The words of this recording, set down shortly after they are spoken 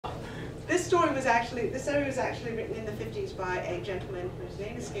story was actually written in the 50s by a gentleman whose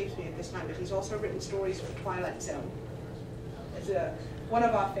name escapes me at this time, but he's also written stories for Twilight Zone. It's one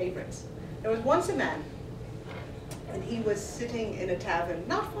of our favorites. There was once a man, and he was sitting in a tavern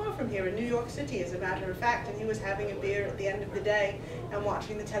not far from here in New York City, as a matter of fact, and he was having a beer at the end of the day and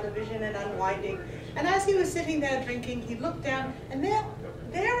watching the television and unwinding. And as he was sitting there drinking, he looked down, and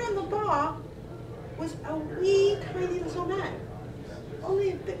there on the bar was a wee tiny little man,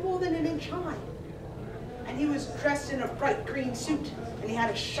 only a bit more than an inch high. And he was dressed in a bright green suit, and he had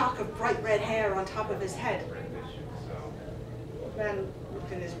a shock of bright red hair on top of his head. The man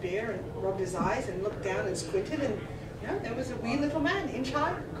looked in his beer and rubbed his eyes and looked down and squinted, and there was a wee little man, inch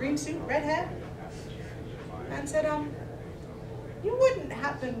high, green suit, red hair. The man said, you wouldn't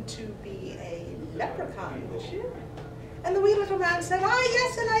happen to be a leprechaun, would you? And the wee little man said,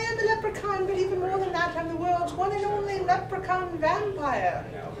 yes, and I am a leprechaun, but even more than that, I'm the world's one and only leprechaun vampire.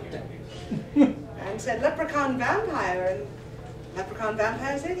 And said, Leprechaun Vampire? And Leprechaun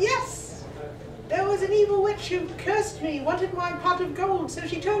Vampire said, yes. There was an evil witch who cursed me, wanted my pot of gold, so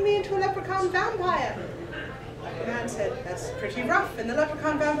she turned me into a leprechaun vampire. The man said, that's pretty rough. And the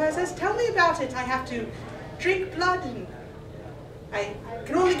leprechaun vampire says, tell me about it. I have to drink blood, and I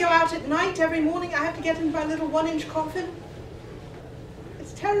can only go out at night. Every morning I have to get into my little 1-inch coffin.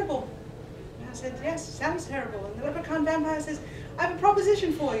 It's terrible. And I said, yes, sounds terrible. And the leprechaun vampire says, I have a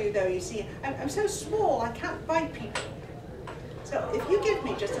proposition for you, though, you see. I'm so small, I can't bite people. So if you give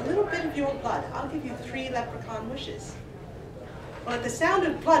me just a little bit of your blood, I'll give you 3 leprechaun wishes. Well, at the sound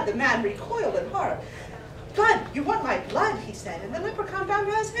of blood, the man recoiled in horror. Blood, you want my blood, he said. And the leprechaun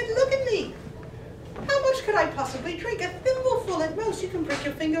vampire said, look at me. How much could I possibly drink? A thimbleful at most. You can prick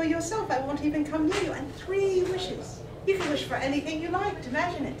your finger yourself. I won't even come near you. And 3 wishes. You can wish for anything you liked.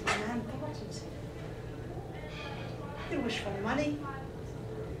 Imagine it. The man thought and said, you could wish for money.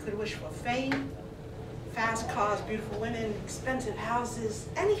 You could wish for fame. Fast cars, beautiful women, expensive houses.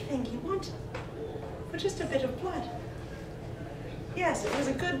 Anything you wanted. For just a bit of blood. Yes, it was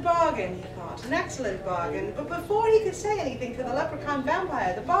a good bargain, he thought. An excellent bargain. But before he could say anything to the leprechaun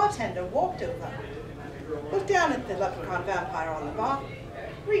vampire, the bartender walked over, looked down at the leprechaun vampire on the bar,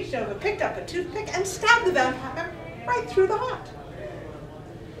 reached over, picked up a toothpick, and stabbed the vampire right through the heart.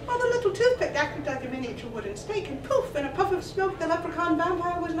 Well, the little toothpick acted like a miniature wooden stake, and poof, in a puff of smoke, the leprechaun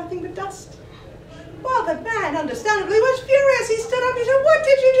vampire was nothing but dust. Well, the man, understandably, was furious. He stood up, he said, what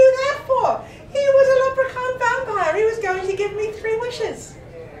did you do that for? He was a leprechaun vampire. He was going to give me 3 wishes.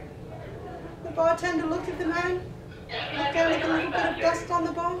 The bartender looked at the man, looked down at the little bit of dust on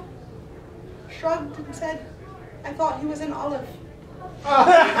the bar, shrugged and said, I thought he was an olive.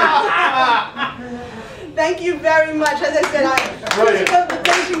 Thank you very much. As I said,